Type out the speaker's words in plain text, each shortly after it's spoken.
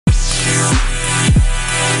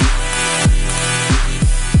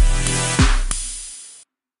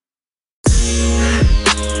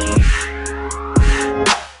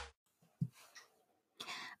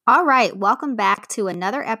All right, welcome back to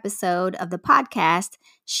another episode of the podcast,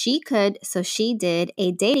 She Could, So She Did,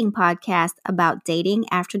 a dating podcast about dating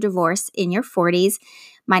after divorce in your 40s.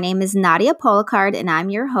 My name is Nadia Policard, and I'm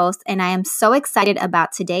your host, and I am so excited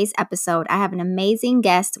about today's episode. I have an amazing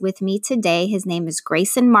guest with me today. His name is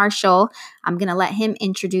Grayson Marshall. I'm going to let him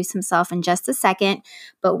introduce himself in just a second,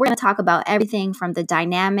 but we're going to talk about everything from the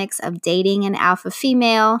dynamics of dating an alpha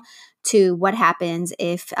female to what happens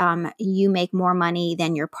if you make more money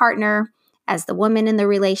than your partner as the woman in the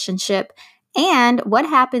relationship, and what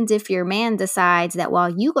happens if your man decides that while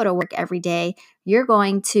you go to work every day, he's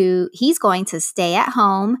going to stay at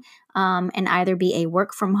home and either be a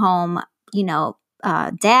work from home,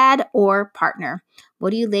 dad or partner. What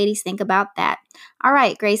do you ladies think about that? All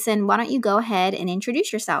right, Grayson, why don't you go ahead and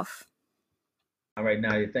introduce yourself? All right,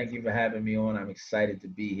 Nadia, thank you for having me on. I'm excited to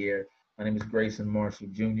be here. My name is Grayson Marshall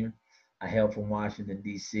Jr. I hail from Washington,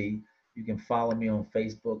 D.C. You can follow me on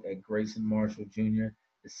Facebook at Grayson Marshall Jr.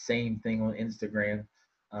 The same thing on Instagram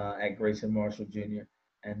at Grayson Marshall Jr.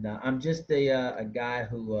 And I'm just a guy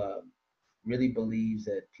who really believes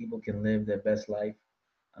that people can live their best life,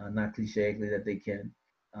 not clicheically that they can,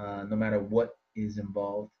 no matter what is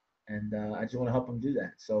involved. And I just want to help them do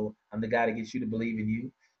that. So I'm the guy to get you to believe in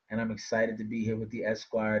you. And I'm excited to be here with the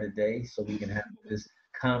Esquire today so we can have this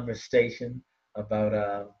conversation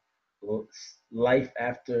about life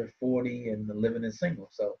after 40 and the living as single.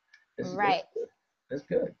 So Right. That's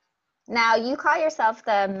good. Now, you call yourself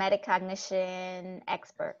the metacognition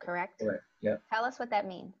expert, correct? Correct. Yeah. Tell us what that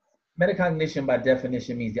means. Metacognition, by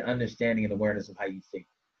definition, means the understanding and awareness of how you think.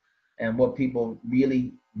 And what people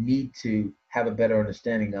really need to have a better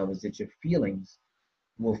understanding of is that your feelings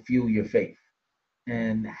will fuel your faith.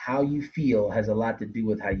 And how you feel has a lot to do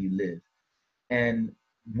with how you live. And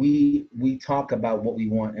we talk about what we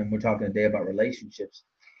want, and we're talking today about relationships.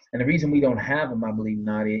 And the reason we don't have them, I believe,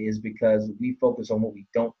 Nadia, is because we focus on what we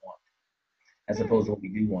don't want as opposed to what we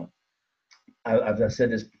do want. I've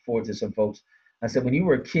said this before to some folks. I said, when you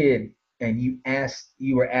were a kid and you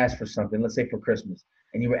were asked for something, let's say for Christmas,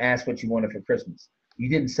 and you were asked what you wanted for Christmas, you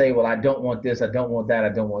didn't say, well, I don't want this, I don't want that, I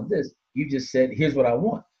don't want this. You just said, here's what I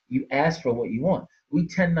want. You asked for what you want. We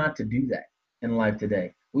tend not to do that in life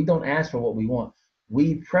today. We don't ask for what we want.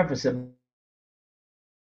 We preface it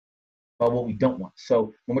about what we don't want.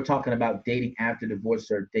 So when we're talking about dating after divorce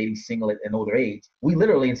or dating single at an older age, we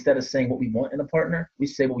literally, instead of saying what we want in a partner, we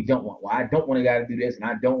say what we don't want. Well, I don't want a guy to do this, and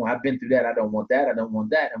I've been through that, I don't want that, I don't want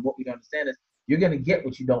that. And what we don't understand is you're going to get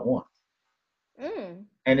what you don't want.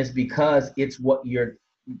 And it's because it's what you're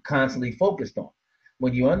constantly focused on.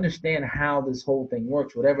 When you understand how this whole thing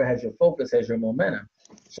works, whatever has your focus has your momentum.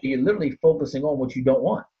 So you're literally focusing on what you don't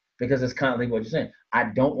want, because it's constantly what you're saying. I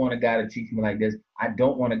don't want a guy to treat me like this. I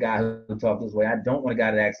don't want a guy who talks this way. I don't want a guy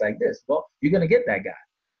that acts like this. Well, you're going to get that guy.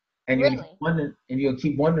 And you'll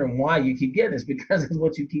keep wondering why you keep getting this, because it's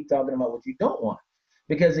what you keep talking about, what you don't want.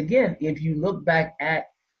 Because again, if you look back at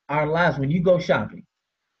our lives, when you go shopping,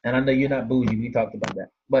 and I know you're not bougie, we talked about that,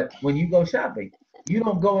 but when you go shopping, you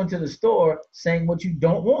don't go into the store saying what you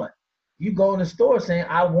don't want. You go in the store saying,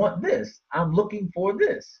 I want this. I'm looking for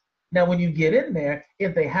this. Now, when you get in there,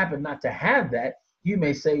 if they happen not to have that, you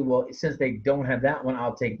may say, well, since they don't have that one,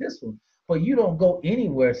 I'll take this one. But you don't go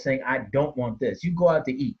anywhere saying, I don't want this. You go out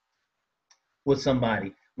to eat with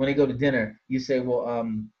somebody. When they go to dinner, you say, well,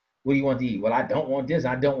 what do you want to eat? Well, I don't want this.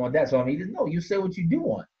 I don't want that. So I'm eating. No, you say what you do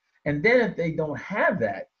want. And then if they don't have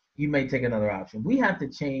that, you may take another option. We have to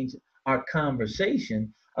change our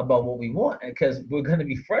conversation about what we want, because we're going to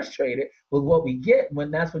be frustrated with what we get when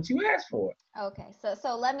that's what you asked for. Okay,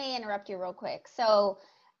 so let me interrupt you real quick. So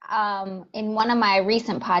in one of my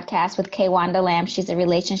recent podcasts with Kay Wanda Lamb, she's a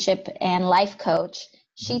relationship and life coach,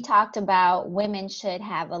 she talked about women should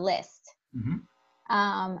have a list.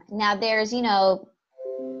 Now there's,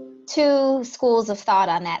 two schools of thought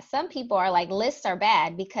on that. Some people are like, lists are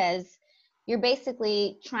bad because you're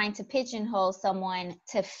basically trying to pigeonhole someone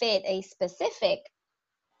to fit a specific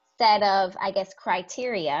set of, I guess,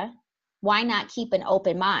 criteria. Why not keep an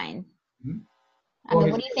open mind? I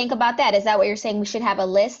mean, what do you think about that? Is that what you're saying? We should have a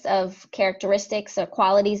list of characteristics or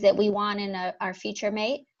qualities that we want in our future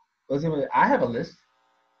mate? I have a list,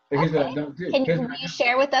 but here's what I don't do. Can you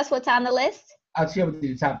share with us what's on the list? I'll share with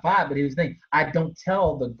you the top 5, but here's the thing. I don't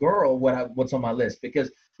tell the girl what's on my list,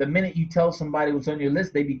 because the minute you tell somebody what's on your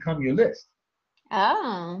list, they become your list.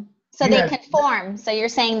 Oh, so they conform. So you're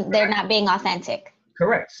saying they're not being authentic.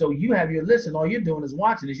 Correct. So you have your list, and all you're doing is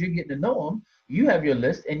watching. As you're getting to know them, you have your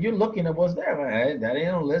list, and you're looking at what's there. Hey, that ain't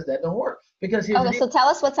on the list. That don't work. Because so tell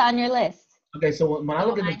us what's on your list. Okay, so when I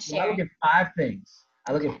look at 5 things,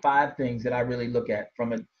 I look at 5 things that I really look at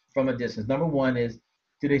from a distance. Number 1 is,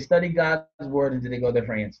 Do they study God's word and do they go there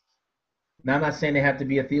for answers? Now, I'm not saying they have to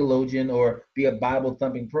be a theologian or be a Bible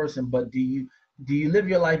thumping person, but do you live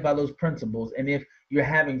your life by those principles? And if you're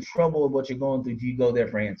having trouble with what you're going through, do you go there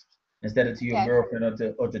for answers instead of to your girlfriend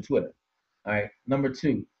or to Twitter? All right. Number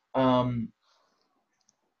two,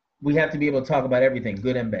 we have to be able to talk about everything,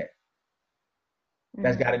 good and bad.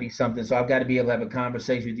 That's got to be something. So I've got to be able to have a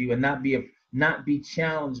conversation with you and not be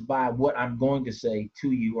challenged by what I'm going to say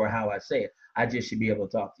to you or how I say it. I just should be able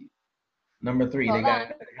to talk to you. Number three, Hold on.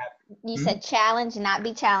 You said challenge, not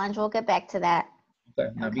be challenged. We'll get back to that. Okay,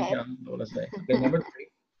 not be challenged. What I say? Okay, number three,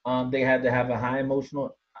 they had to have a high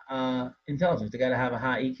emotional intelligence. They got to have a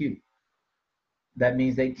high EQ. That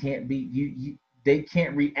means they can't be they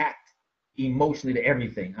can't react emotionally to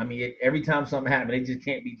everything. I mean, every time something happens, they just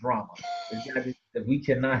can't be drama. We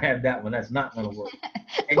cannot have that one. That's not going to work.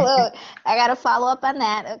 Well, I got to follow up on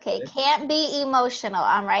that. Okay, can't be emotional.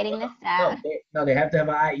 I'm writing this down. No, they have to have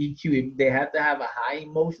a high EQ. They have to have a high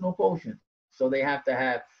emotional quotient. So they have to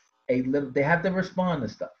have they have to respond to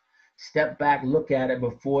stuff. Step back, look at it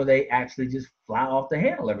before they actually just fly off the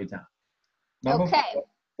handle every time. Number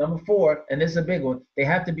four, and this is a big one, they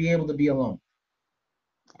have to be able to be alone.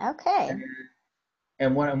 Okay.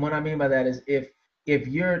 And what I mean by that is if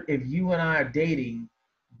you and I are dating,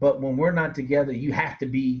 but when we're not together, you have to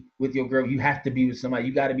be with your girl, you have to be with somebody,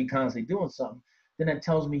 you got to be constantly doing something, then that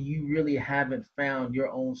tells me you really haven't found your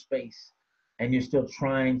own space and you're still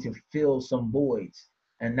trying to fill some voids.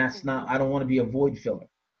 And that's not, I don't want to be a void filler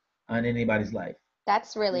on anybody's life.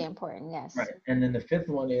 That's really important, yes. Right. And then the fifth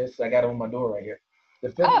one is, I got it on my door right here. The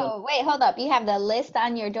fifth one, wait, hold up. You have the list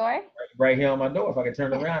on your door? Right here on my door. If I can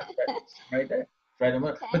turn it around, right there. Right.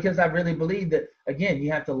 Because I really believe that, again,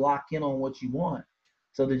 you have to lock in on what you want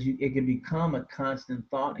so that it can become a constant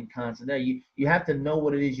thought and constant there. You have to know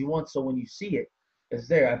what it is you want, so when you see it, it's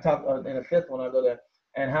there. I talk in the fifth one, I go there,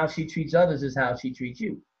 and how she treats others is how she treats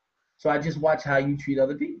you. So I just watch how you treat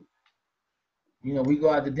other people. You know, we go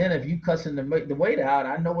out to dinner. If you cussing the waiter out,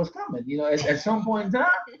 I know what's coming. You know, at some point in time,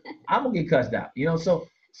 I'm gonna get cussed out. You know, so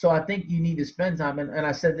I think you need to spend time. And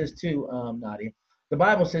I said this too, Nadia. The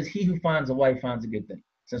Bible says, "He who finds a wife finds a good thing."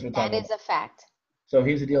 Since we're talking, that is a fact. So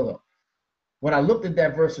here's the deal, though. When I looked at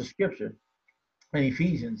that verse of scripture in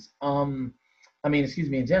Ephesians, in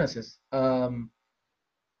Genesis, Adam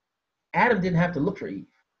didn't have to look for Eve.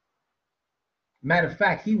 Matter of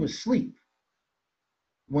fact, he was asleep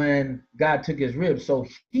when God took his rib. So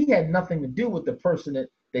he had nothing to do with the person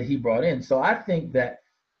that he brought in. So I think that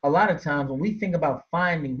a lot of times when we think about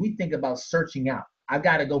finding, we think about searching out. I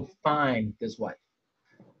got to go find this wife.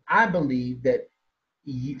 I believe that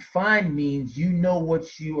find means you know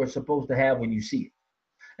what you are supposed to have when you see it.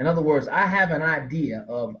 In other words, I have an idea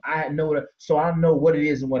of, so I know what it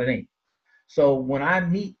is and what it ain't. So when I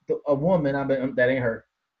meet a woman, that ain't her.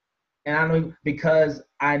 And I know because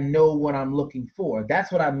I know what I'm looking for.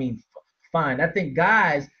 That's what I mean, find. I think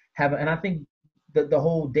guys have, and I think the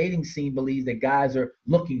whole dating scene believes that guys are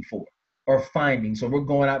looking for or finding. So we're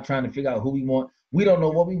going out trying to figure out who we want. We don't know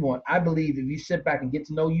what we want. I believe if you sit back and get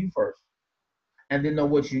to know you first and then know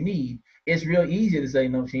what you need, it's real easy to say,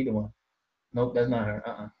 no, she ain't the one. Nope, that's not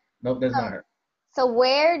her. Nope, that's not her. So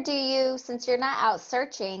where do you, since you're not out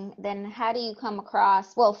searching, then how do you come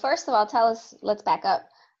across, well, first of all, tell us, let's back up.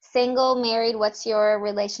 Single, married, what's your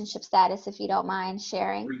relationship status, if you don't mind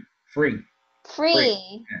sharing? Free.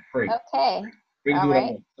 Yeah, free. Okay. Free to do what I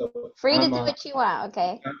want. So free to do what you want.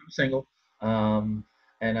 Okay. I'm single.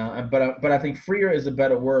 But I think freer is a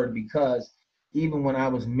better word, because even when I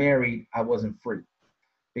was married, I wasn't free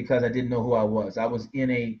because I didn't know who I was. I was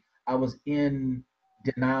in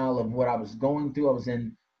denial of what I was going through. I was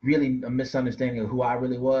in really a misunderstanding of who I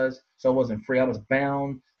really was. So I wasn't free. I was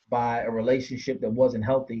bound by a relationship that wasn't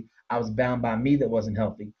healthy. I was bound by me that wasn't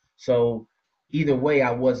healthy. So either way,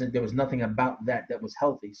 there was nothing about that was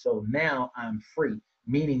healthy. So now I'm free,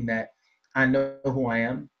 meaning that I know who I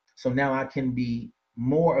am. So now I can be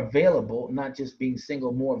more available, not just being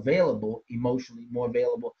single, more available emotionally, more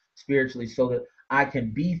available spiritually, so that I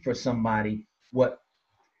can be for somebody what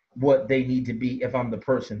they need to be if I'm the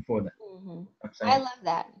person for them. Mm-hmm. I love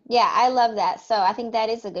that. Yeah, I love that. So I think that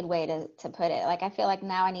is a good way to put it. Like, I feel like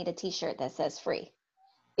now I need a t-shirt that says free.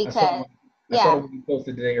 Because I saw the one you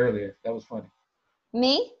posted today earlier. That was funny.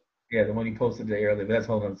 Me? Yeah, the one you posted today earlier, but that's a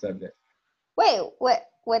whole other subject. Wait,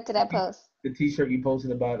 what did I post? The t-shirt you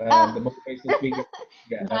posted about the motivational speaker.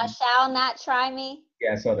 Yeah. Thou shalt not try me.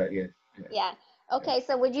 Yeah, I saw that. Yeah. Okay,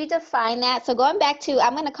 so would you define that? So going back to,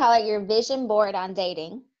 I'm going to call it your vision board on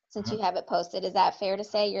dating, since you have it posted. Is that fair to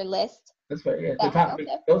say, your list? That's fair, yeah.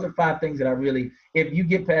 Those are 5 things that I really, if you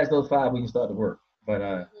get past those 5, we can start to work.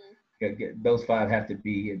 But Those five have to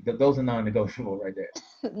be, those are non-negotiable right there.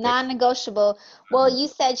 Non-negotiable. Well, you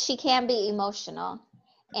said she can be emotional,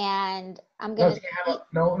 and I'm No, gonna. she have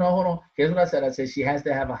no, hold on. Here's what I said. I said she has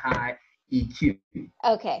to have a high EQ.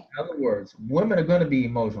 Okay. In other words, women are going to be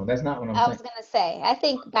emotional. That's not what I'm I saying. was gonna say, I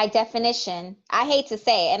think by definition, I hate to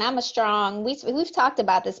say it, and I'm a strong, we've talked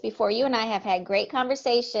about this before. You and I have had great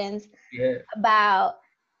conversations Yeah. about,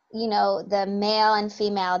 the male and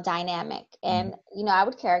female dynamic. And, I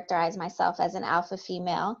would characterize myself as an alpha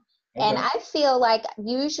female. And Okay. I feel like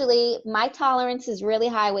usually my tolerance is really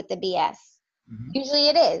high with the BS. Usually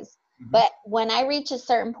it is. But when I reach a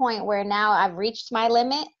certain point where now I've reached my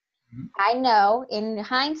limit, I know in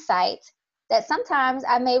hindsight that sometimes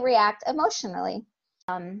I may react emotionally.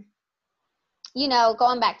 Going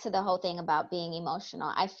back to the whole thing about being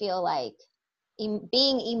emotional, I feel like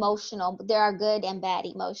being emotional, there are good and bad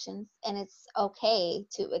emotions, and it's okay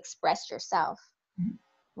to express yourself,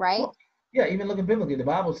 right? Well, yeah, even looking biblically, the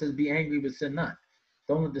Bible says, "Be angry, but sin not."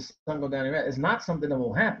 Don't let the sun go down your wrath. It's not something that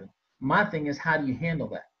will happen. My thing is, how do you handle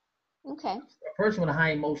that? Okay. A person with a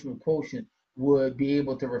high emotional quotient would be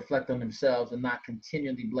able to reflect on themselves and not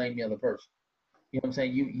continually blame the other person. You know what I'm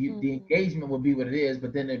saying? The engagement will be what it is,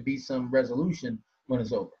 but then there'd be some resolution when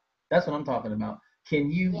it's over. That's what I'm talking about.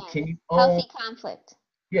 Can you own Healthy conflict?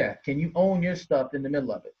 can you own your stuff in the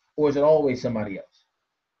middle of it? Or is it always somebody else?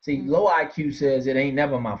 See, low IQ says it ain't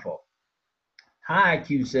never my fault. High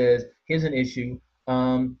IQ says, here's an issue.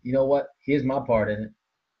 You know what? Here's my part in it.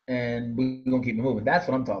 And we're gonna keep it moving. That's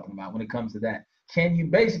what I'm talking about when it comes to that. Can you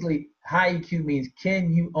basically high EQ means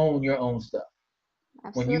can you own your own stuff?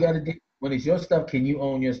 Absolutely. When it's your stuff, can you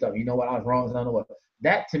own your stuff? You know what, I was wrong, so I know what.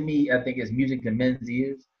 That to me, I think is music to men's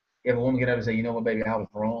ears. If a woman can ever say, you know what, baby, I was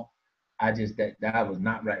wrong. That was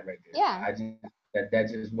not right there. Yeah. I just that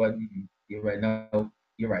just wasn't. You're right. No,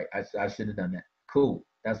 you're right. I should have done that. Cool.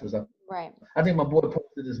 That's what's up. Right. I think my boy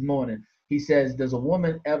posted this morning. He says, "Does a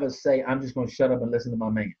woman ever say, I'm just gonna shut up and listen to my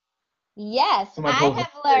man?" Yes, Somebody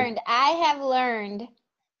posted. I have learned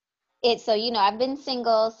it. So, I've been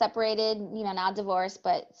single, separated, now divorced,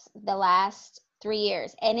 but the last 3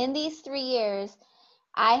 years. And in these 3 years,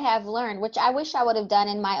 I have learned, which I wish I would have done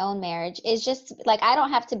in my own marriage, is just like I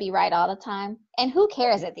don't have to be right all the time. And who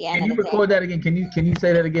cares at the end Can of you the day? record that again? Can you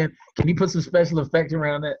say that again? Can you put some special effects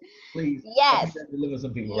around that, please? I think Yes. that delivers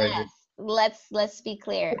some people right there. Let's be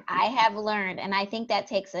clear. I have learned, and I think that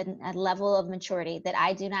takes a level of maturity, that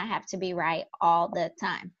I do not have to be right all the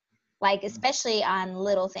time. Like, especially on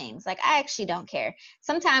little things. Like, I actually don't care.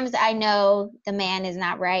 Sometimes I know the man is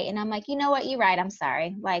not right, and I'm like, you know what? You're right. I'm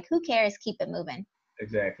sorry. Like, who cares? Keep it moving.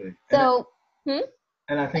 Exactly. So,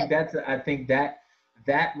 And I think that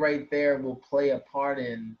right there will play a part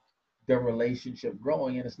in the relationship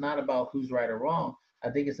growing. And it's not about who's right or wrong. I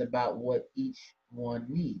think it's about what each one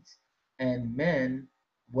needs. And men,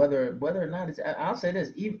 whether or not I'll say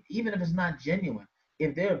this, even if it's not genuine,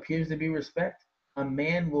 if there appears to be respect, a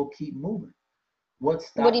man will keep moving. What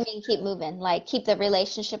what do you stops? mean keep moving? Like, keep the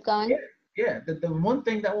relationship Yeah, going? yeah. The one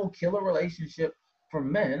thing that will kill a relationship for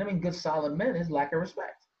men, I mean, good solid men, is lack of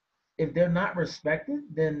respect. If they're not respected,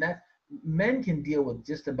 then that men can deal with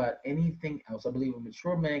just about anything else. I believe a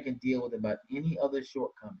mature man can deal with about any other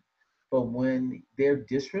shortcoming. But when they're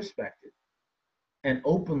disrespected and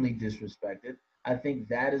openly disrespected, I think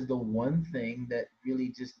that is the one thing that really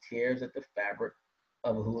just tears at the fabric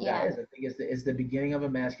of who a guy Yeah. is. I think it's the beginning of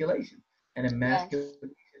emasculation. And Yes.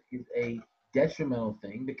 emasculation is a detrimental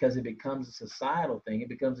thing because it becomes a societal thing, it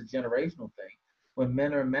becomes a generational thing. When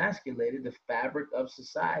men are emasculated, the fabric of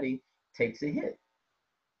society takes a hit.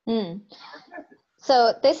 Mm.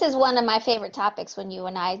 So this is one of my favorite topics when you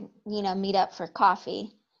and I, meet up for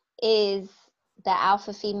coffee, is the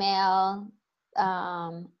alpha female,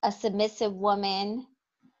 a submissive woman.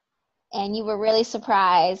 And you were really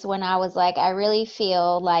surprised when I was like, I really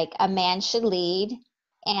feel like a man should lead,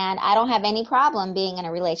 and I don't have any problem being in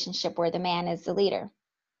a relationship where the man is the leader.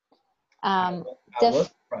 I was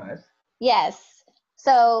surprised. Yes.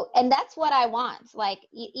 So, and that's what I want. Like,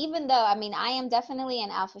 even though, I mean, I am definitely an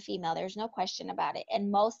alpha female, there's no question about it.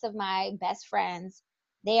 And most of my best friends,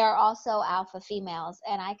 they are also alpha females.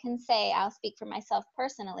 And I can say, I'll speak for myself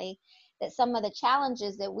personally, that some of the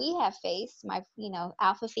challenges that we have faced, my,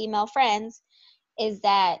 alpha female friends, is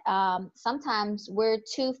that sometimes we're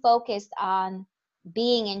too focused on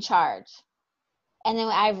being in charge. And then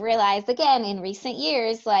I've realized again in recent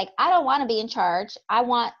years, like, I don't want to be in charge. I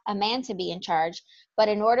want a man to be in charge. But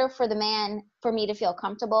in order for for me to feel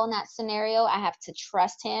comfortable in that scenario, I have to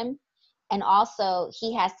trust him. And also,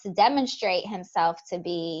 he has to demonstrate himself to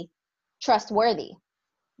be trustworthy,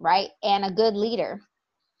 right? And a good leader.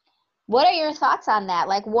 What are your thoughts on that?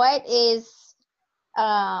 Like, what is, what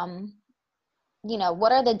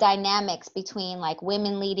are the dynamics between like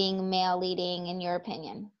women leading, male leading, in your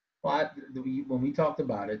opinion? Well, when we talked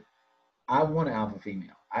about it, I want an alpha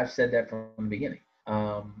female. I've said that from the beginning.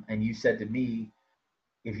 And you said to me,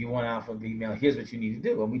 if you want alpha female, here's what you need to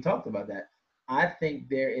do. And we talked about that. I think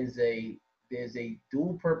there's a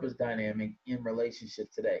dual purpose dynamic in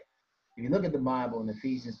relationships today. If you look at the Bible in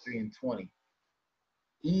Ephesians 3:20,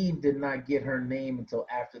 Eve did not get her name until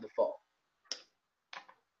after the fall.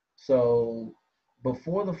 So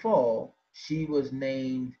before the fall, she was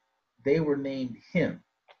named, they were named him.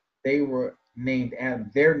 They were named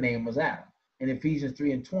Adam. Their name was Adam. In Ephesians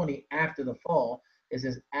 3:20, after the fall, it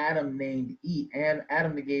says Adam named Eve, and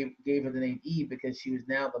Adam gave her the name Eve because she was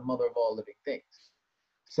now the mother of all living things.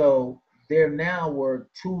 So there now were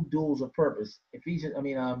two duals of purpose.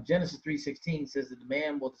 Genesis 3:16 says that the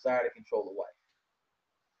man will desire to control the wife.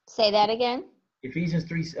 Say that again. Genesis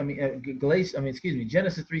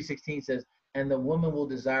 3:16 says, and the woman will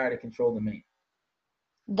desire to control the man.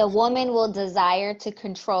 The woman will desire to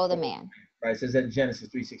control the man. Right, it says that in Genesis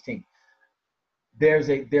 3:16. There was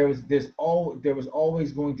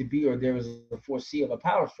always going to be, or there was a foresee of a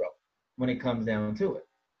power struggle when it comes down to it,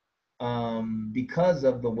 because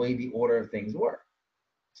of the way the order of things were.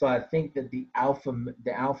 So I think that the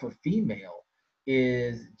alpha female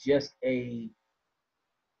is just a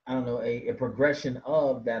progression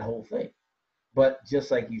of that whole thing. But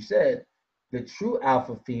just like you said, the true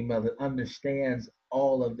alpha female that understands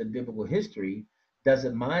all of the biblical history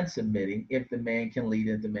doesn't mind submitting if the man can lead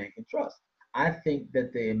and the man can trust. I think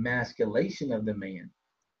that the emasculation of the man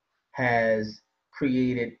has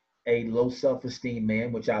created a low self-esteem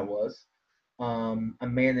man, which I was, a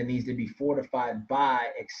man that needs to be fortified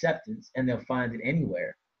by acceptance, and they'll find it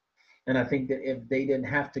anywhere. And I think that if they didn't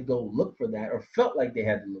have to go look for that or felt like they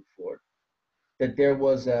had to look for it, that there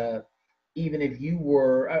was even if you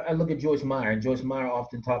were, I look at Joyce Meyer, and Joyce Meyer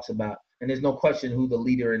often talks about, and there's no question who the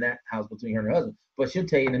leader in that house between her and her husband, but she'll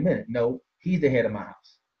tell you in a minute, no, he's the head of my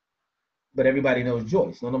house. But everybody knows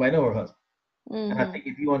Joyce. Nobody knows her husband. Mm-hmm. And I think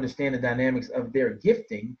if you understand the dynamics of their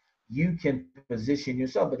gifting, you can position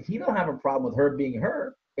yourself. But he don't have a problem with her being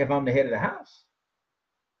her if I'm the head of the house.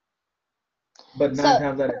 But 9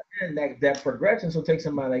 times out of 10, that progression. So take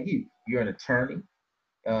somebody like you. You're an attorney.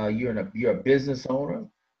 You're a business owner.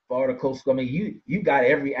 Florida Coastal. I mean, you got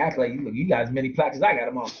every accolade. You got as many plaques as I got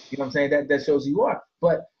them all. You know what I'm saying? That shows who you are.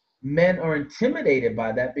 But men are intimidated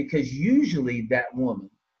by that because usually that woman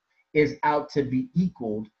is out to be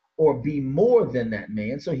equaled or be more than that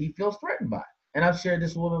man, so he feels threatened by it. And I've shared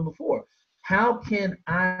this with him before. How can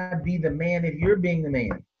I be the man if you're being the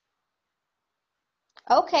man?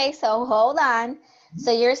 Okay, so hold on.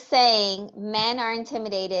 So you're saying men are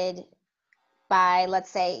intimidated by, let's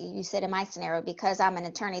say, you said in my scenario, because I'm an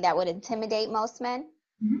attorney, that would intimidate most men?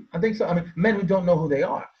 Mm-hmm. I think so. I mean, men who don't know who they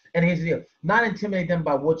are. And here's the deal. Not intimidate them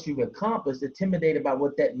by what you've accomplished, intimidated by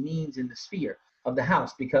what that means in the sphere of the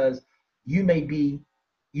house, because you may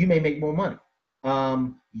make more money.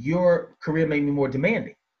 Your career may be more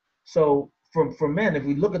demanding. So for men, if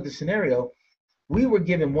we look at the scenario, we were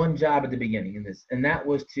given one job at the beginning in this, and that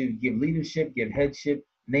was to give leadership, give headship,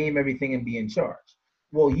 name everything, and be in charge.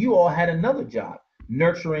 Well, you all had another job,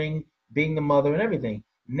 nurturing, being the mother and everything.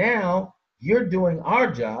 Now you're doing our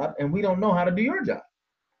job, and we don't know how to do your job.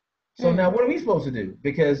 So now what are we supposed to do?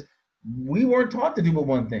 Because we weren't taught to do but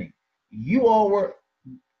one thing. You all were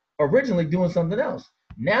originally doing something else.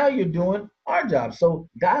 Now you're doing our job. So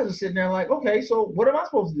guys are sitting there like, okay, so what am I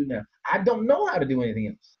supposed to do now? I don't know how to do anything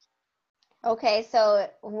else. Okay, so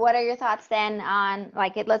what are your thoughts then on,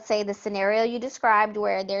 like, let's say the scenario you described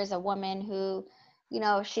where there's a woman who,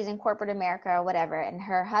 she's in corporate America or whatever, and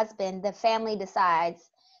her husband, the family decides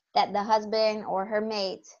that the husband or her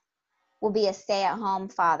mate will be a stay-at-home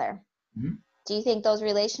father. Mm-hmm. Do you think those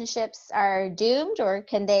relationships are doomed, or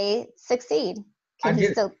can they succeed? I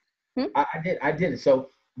did it. So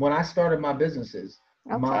when I started my businesses,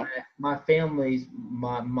 okay, my families,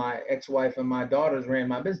 my ex-wife and my daughters ran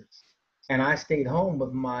my business. And I stayed home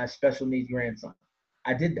with my special needs grandson.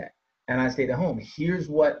 I did that. And I stayed at home. Here's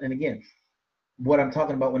what I'm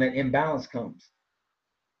talking about when that imbalance comes.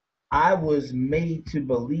 I was made to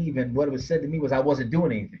believe, and what was said to me was I wasn't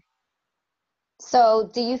doing anything. So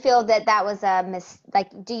do you feel that was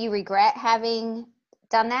do you regret having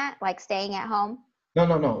done that, like staying at home?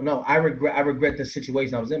 No. I regret the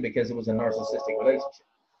situation I was in because it was a narcissistic relationship.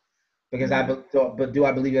 Because but do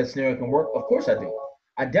I believe that scenario can work? Of course I do.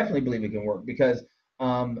 I definitely believe it can work because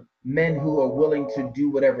men who are willing to do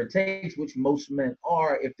whatever it takes, which most men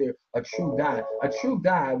are, if they're a true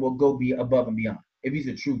guy will go be above and beyond if he's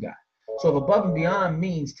a true guy. So if above and beyond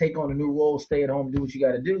means take on a new role, stay at home, do what you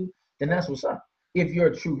got to do, then that's what's up. If you're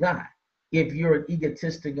a true guy, if you're an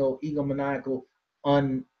egotistical, egomaniacal,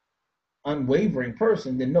 unwavering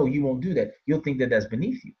person, then no, you won't do that. You'll think that that's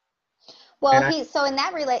beneath you. Well, so in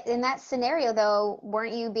that scenario though,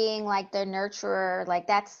 weren't you being like the nurturer? Like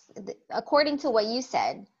that's according to what you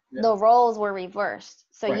said, yeah. The roles were reversed.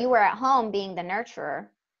 So right. You were at home being the nurturer.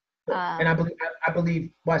 And I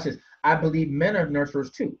believe, watch this. I believe men are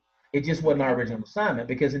nurturers too. It just wasn't our original assignment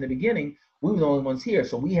because in the beginning we were the only ones here,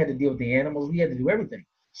 so we had to deal with the animals. We had to do everything.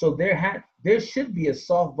 So there should be a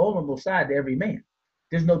soft, vulnerable side to every man.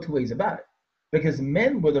 There's no two ways about it, because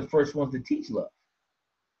men were the first ones to teach love.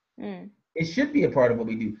 Mm. It should be a part of what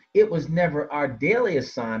we do. It was never our daily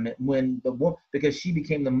assignment when the woman, because she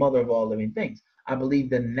became the mother of all living things. I believe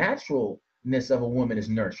the naturalness of a woman is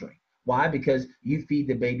nurturing. Why? Because you feed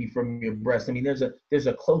the baby from your breast. I mean, there's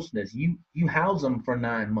a closeness. You house them for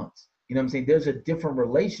 9 months. You know what I'm saying? There's a different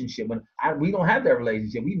relationship. We don't have that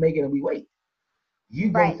relationship. We make it and we wait. You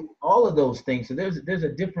go through all of those things. So there's a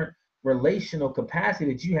different relational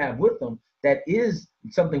capacity that you have with them that is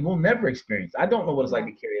something we'll never experience. I don't know what it's like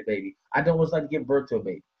to carry a baby. I don't know what it's like to give birth to a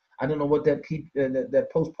baby. I don't know what that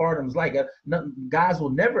postpartum is like. Guys will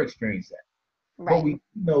never experience that. Right.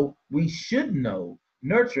 But we should know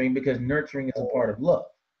nurturing, because nurturing is a part of love.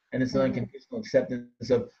 And it's an unconditional acceptance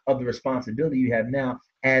of the responsibility you have now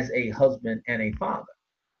as a husband and a father.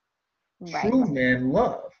 Right. True men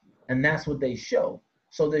love, and that's what they show.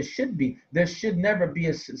 So there should never be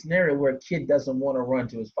a scenario where a kid doesn't want to run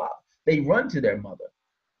to his father. They run to their mother.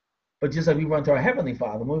 But just like we run to our Heavenly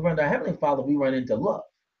Father, when we run to our Heavenly Father, we run into love.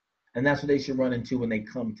 And that's what they should run into when they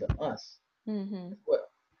come to us. Mm-hmm. Well,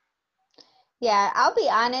 yeah, I'll be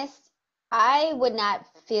honest. I would not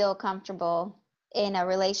feel comfortable in a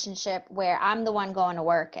relationship where I'm the one going to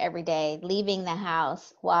work every day, leaving the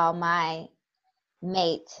house while my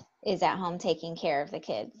mate is at home taking care of the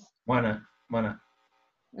kids. Why not?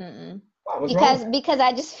 Mm-mm. Because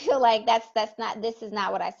I just feel like this is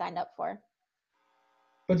not what I signed up for.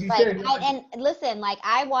 But you like, said and listen, like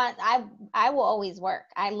I will always work.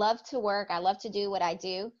 I love to work. I love to do what I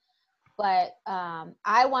do. But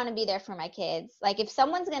I want to be there for my kids. Like if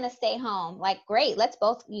someone's going to stay home, like great, let's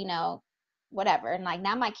both, whatever. And like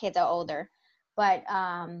now my kids are older, but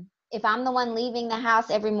if I'm the one leaving the house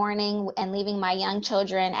every morning and leaving my young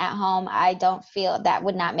children at home, I don't feel that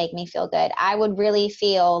would not make me feel good. I would really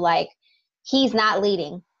feel like he's not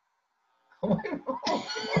leading.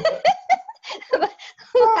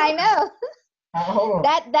 I know.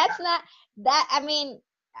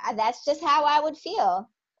 That's just how I would feel.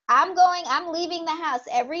 I'm leaving the house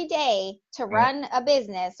every day to run a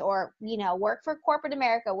business or, work for corporate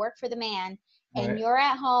America, work for the man. And you're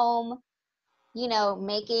at home,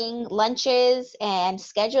 making lunches and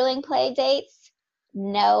scheduling play dates.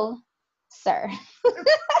 No, sir.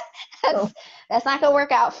 That's not going to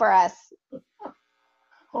work out for us.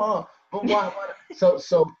 Oh, but why? So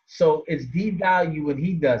it's devalued when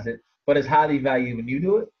he does it, but it's highly valued when you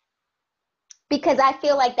do it? Because I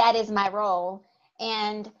feel like that is my role.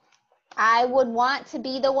 And I would want to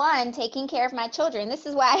be the one taking care of my children. This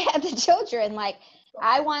is why I have the children. Like,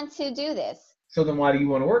 I want to do this. So then why do you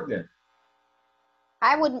want to work then?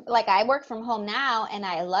 I work from home now and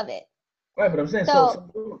I love it. Right, but I'm saying, so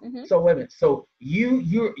wait a minute. So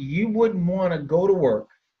you wouldn't want to go to work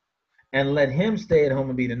and let him stay at home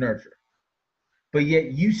and be the nurturer, but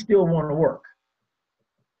yet you still want to work.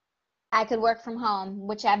 I could work from home,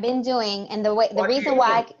 which I've been doing. And the reason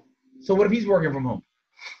why. So what if he's working from home?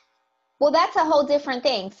 Well, that's a whole different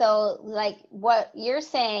thing. So like what you're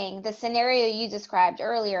saying, the scenario you described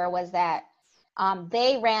earlier was that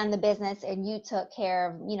they ran the business and you took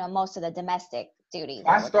care of, most of the domestic duties.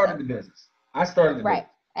 I started the business. Right.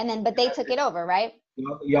 And then, but they took it over, right?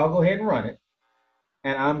 Y'all go ahead and run it.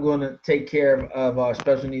 And I'm going to take care of our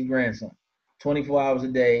special needs grandson 24 hours a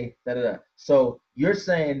day. So you're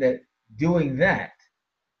saying that doing that,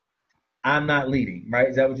 I'm not leading, right?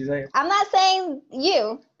 Is that what you're saying? I'm not saying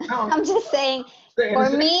you. No. I'm just saying for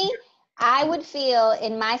me, I would feel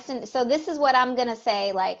so this is what I'm going to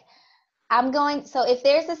say. Like so if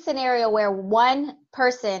there's a scenario where one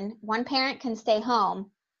parent can stay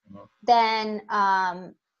home, then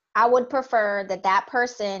I would prefer that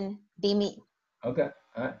person be me. Okay.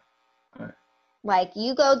 All right. Like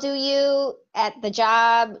you go do you at the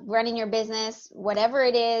job, running your business, whatever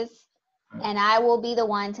it is. And I will be the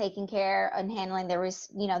one taking care and handling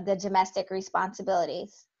the domestic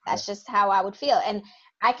responsibilities. That's just how I would feel. And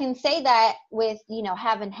I can say that with,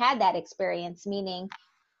 having had that experience, meaning,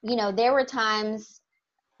 there were times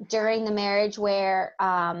during the marriage where,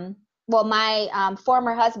 well, my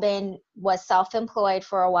former husband was self-employed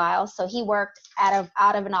for a while. So he worked out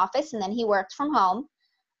of an office, and then he worked from home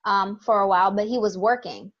for a while, but he was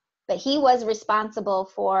working. But he was responsible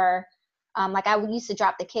for, like I used to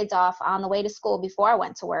drop the kids off on the way to school before I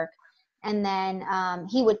went to work. And then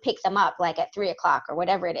he would pick them up like at 3:00 or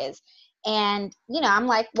whatever it is. And, I'm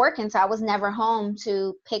like working, so I was never home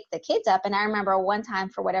to pick the kids up. And I remember one time,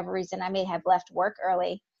 for whatever reason, I may have left work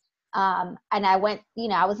early. And I went,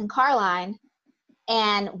 I was in Carline,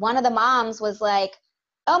 and one of the moms was like,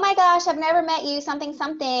 "Oh my gosh, I've never met you, something,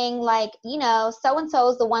 like, so-and-so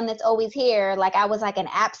is the one that's always here." Like I was like an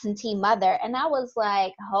absentee mother. And I was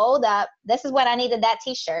like, hold up, this is when I needed that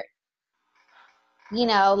t-shirt.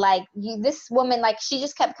 Like this woman, like she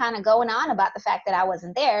just kept kind of going on about the fact that I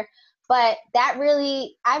wasn't there. But I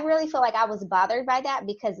really feel like I was bothered by that,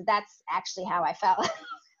 because that's actually how I felt.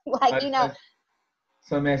 Like,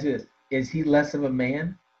 So let me ask you this. Is he less of a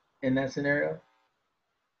man in that scenario?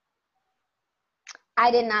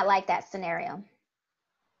 I did not like that scenario.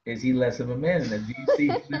 Is he less of a man? Do you see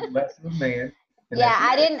him less of a man? Yeah,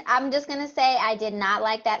 I'm just going to say I did not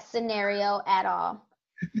like that scenario at all.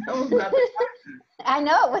 That was not the question. I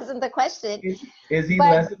know it wasn't the question. Is he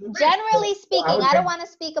less of a man? Generally speaking, I don't want to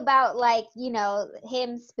speak about like,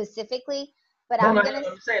 him specifically, but I'm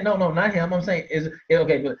saying, no, not him. I'm saying,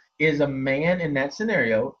 but is a man in that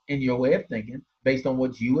scenario, in your way of thinking, based on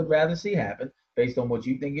what you would rather see happen, based on what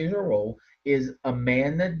you think is your role, is a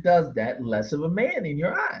man that does that less of a man in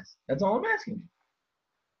your eyes? That's all I'm asking you.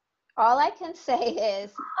 All I can say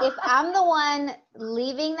is, if I'm the one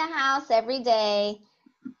leaving the house every day,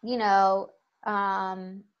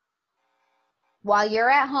 while you're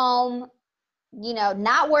at home,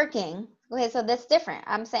 not working. Okay, so that's different.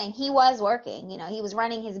 I'm saying he was working, he was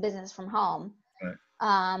running his business from home.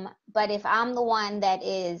 Right. But if I'm the one that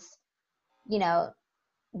is,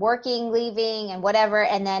 working, leaving and whatever,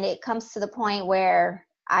 and then it comes to the point where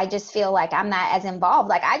I just feel like I'm not as involved.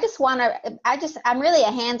 Like I'm really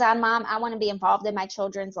a hands-on mom. I want to be involved in my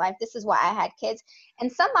children's life. This is why I had kids. And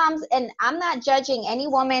some moms, and I'm not judging any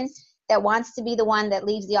woman that wants to be the one that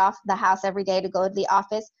leaves the house every day to go to the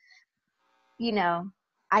office.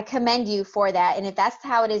 I commend you for that. And if that's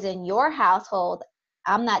how it is in your household,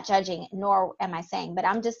 I'm not judging, nor am I saying, but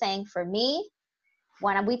I'm just saying, for me,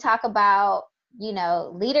 when we talk about,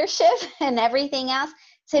 leadership and everything else,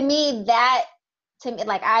 to me,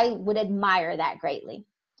 like, I would admire that greatly.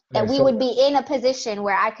 That we would be in a position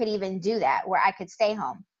where I could even do that, where I could stay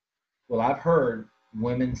home. Well, I've heard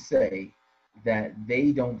women say that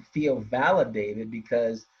they don't feel validated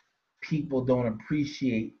because people don't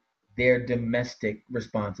appreciate their domestic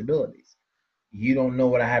responsibilities. You don't know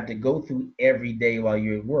what I have to go through every day while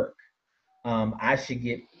you're at work. I should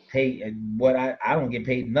get paid what I don't get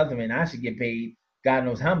paid nothing, and I should get paid God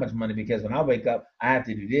knows how much money, because when I wake up, I have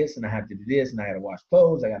to do this and I have to do this, and I got to wash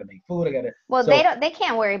clothes, I got to make food, I got to. Well, they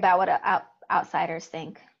can't worry about what outsiders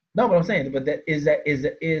think. No, but I'm saying, but that is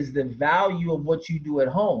the value of what you do at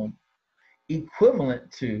home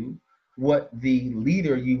equivalent to what the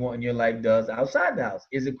leader you want in your life does outside the house?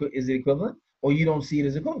 Is it equivalent, or you don't see it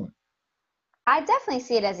as equivalent? I definitely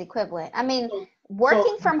see it as equivalent. I mean,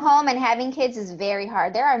 working from home and having kids is very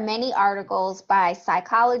hard. There are many articles by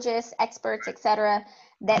psychologists, experts, etc.,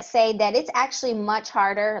 that say that it's actually much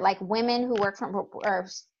harder. Like women who work from, or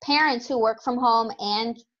parents who work from home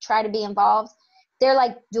and try to be involved, they're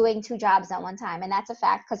like doing 2 jobs at one time. And that's a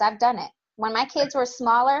fact, because I've done it. When my kids were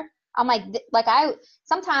smaller, I'm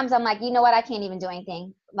sometimes I'm like, you know what? I can't even do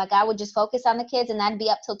anything. Like I would just focus on the kids, and I'd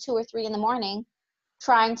be up till 2 or 3 in the morning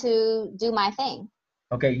trying to do my thing.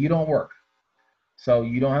 Okay, you don't work. So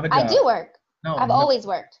you don't have a job. I do work. No, I've always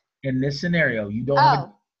worked. In this scenario, you don't have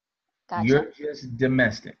a, gotcha. You're just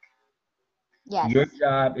domestic. Yes. Your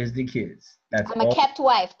job is the kids. I'm a kept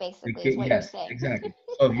wife, basically, is what you're saying. Exactly.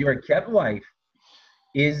 So if you're a kept wife,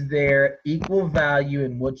 is there equal value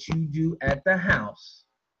in what you do at the house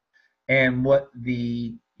and what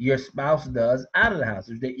your spouse does out of the house?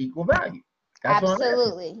 Is there equal value? That's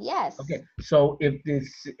absolutely, yes. Okay, so if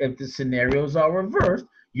the scenarios are reversed,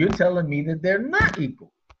 you're telling me that they're not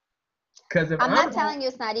equal. Because I'm not telling you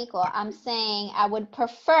it's not equal. I'm saying I would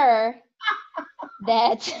prefer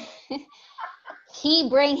that he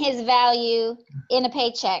bring his value in a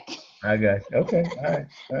paycheck. I got you. Okay, all right.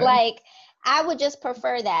 Like, I would just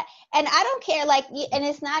prefer that. And I don't care, like, and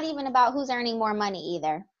it's not even about who's earning more money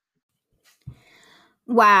either.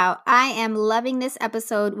 Wow, I am loving this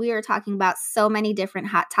episode. We are talking about so many different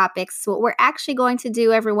hot topics. So what we're actually going to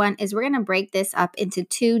do, everyone, is we're going to break this up into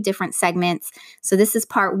 2 different segments. So this is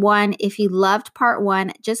part 1. If you loved part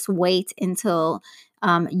 1, just wait until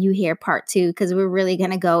you hear part 2, because we're really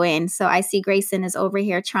going to go in. So I see Grayson is over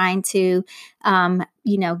here trying to,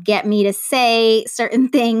 get me to say certain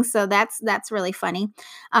things. So that's really funny.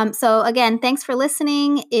 So again, thanks for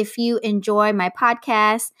listening. If you enjoy my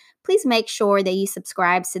podcast, please make sure that you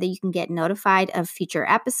subscribe so that you can get notified of future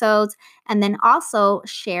episodes. And then also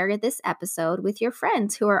share this episode with your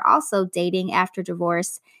friends who are also dating after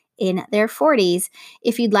divorce in their 40s.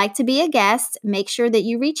 If you'd like to be a guest, make sure that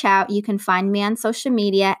you reach out. You can find me on social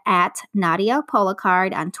media at Nadia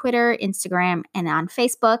Policard on Twitter, Instagram, and on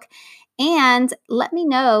Facebook. And let me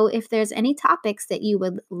know if there's any topics that you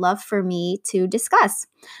would love for me to discuss.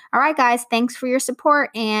 All right, guys, thanks for your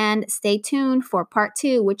support, and stay tuned for part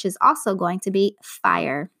 2, which is also going to be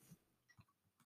fire.